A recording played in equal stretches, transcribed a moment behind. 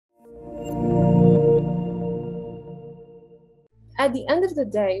At the end of the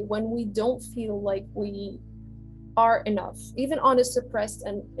day, when we don't feel like we are enough, even on a suppressed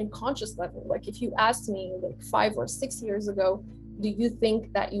and conscious level, like if you asked me like 5 or 6 years ago, do you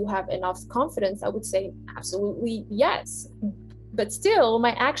think that you have enough confidence? I would say absolutely yes. But still,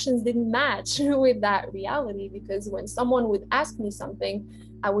 my actions didn't match with that reality, because when someone would ask me something,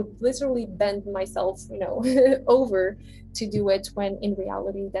 I would literally bend myself, over to do it, when in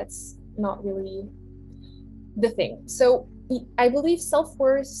reality, that's not really the thing. So I believe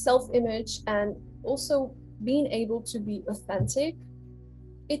self-worth, self-image, and also being able to be authentic,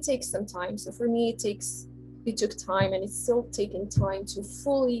 it takes some time. So for me, it took time, and it's still taking time to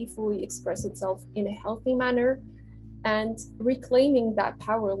fully express itself in a healthy manner, and reclaiming that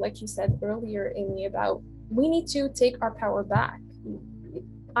power, like you said earlier, Amy, about we need to take our power back.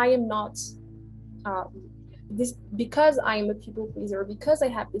 I am not this because I am a people pleaser, because I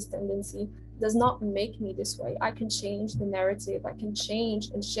have this tendency, does not make me this way. I can change the narrative. I can change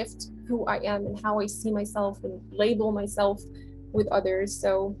and shift who I am and how I see myself and label myself with others.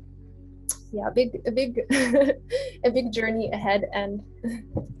 So yeah, a big a big journey ahead. And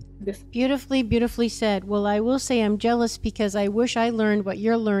Beautifully said. Well, I will say I'm jealous because I wish I learned what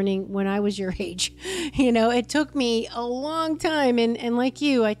you're learning when I was your age. It took me a long time. And like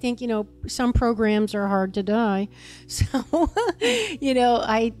you, I think, some programs are hard to die. So,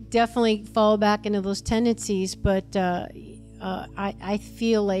 I definitely fall back into those tendencies. But I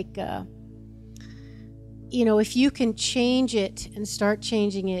feel like, if you can change it and start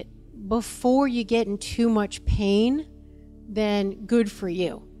changing it before you get in too much pain, then good for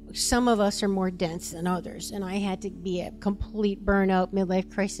you. Some of us are more dense than others, and I had to be a complete burnout, midlife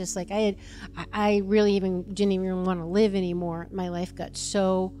crisis. Like I really didn't even want to live anymore. My life got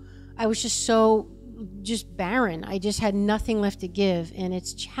I was just barren. I just had nothing left to give, and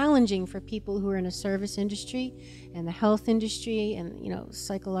it's challenging for people who are in a service industry and the health industry and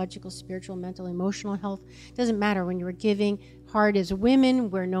psychological, spiritual, mental, emotional health. It doesn't matter when you're giving. Hard as women,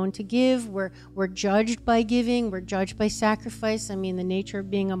 we're known to give. We're judged by giving. We're judged by sacrifice. I mean, the nature of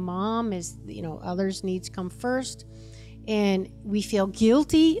being a mom is others' needs come first, and we feel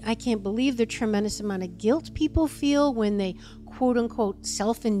guilty. I can't believe the tremendous amount of guilt people feel when they quote unquote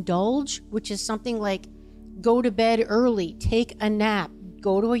self-indulge, which is something like go to bed early, take a nap,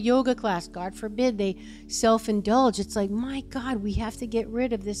 go to a yoga class. God forbid they self-indulge. It's like, my God, we have to get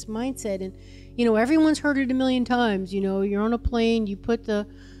rid of this mindset. And everyone's heard it a million times. You're on a plane, you put the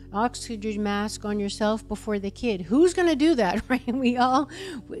oxygen mask on yourself before the kid. Who's going to do that, right? We all,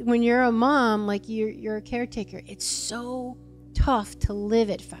 when you're a mom, like you're a caretaker, it's so tough to live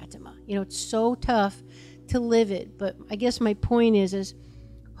it, Fatima. It's so tough to live it. But I guess my point is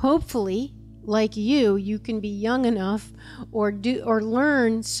hopefully, like you can be young enough or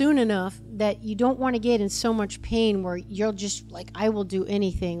learn soon enough that you don't want to get in so much pain where you're just like, I will do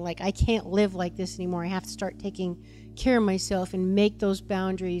anything. Like, I can't live like this anymore. I have to start taking care of myself and make those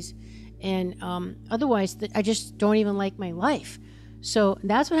boundaries. And otherwise, I just don't even like my life. So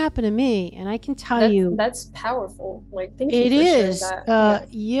that's what happened to me. And I can tell you. That's powerful. Like, thank you for sharing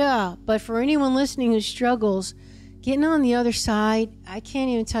that. Yeah. But for anyone listening who struggles, getting on the other side, I can't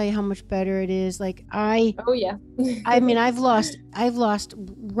even tell you how much better it is. Like oh yeah. I mean, I've lost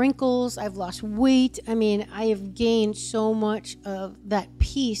wrinkles, I've lost weight. I mean, I have gained so much of that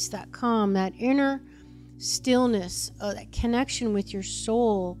peace, that calm, that inner stillness, that connection with your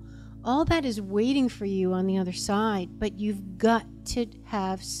soul. All that is waiting for you on the other side, but you've got to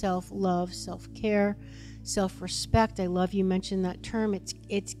have self-love, self-care, self-respect. I love you mentioned that term.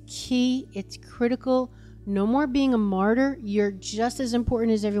 It's key, it's critical. No more being a martyr. You're just as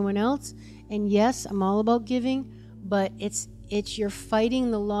important as everyone else. And yes, I'm all about giving, but it's you're fighting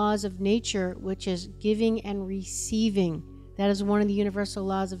the laws of nature, which is giving and receiving. That is one of the universal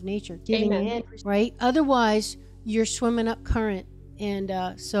laws of nature. Giving and right? Otherwise, you're swimming up current.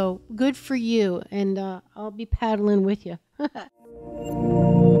 And so good for you. And I'll be paddling with you.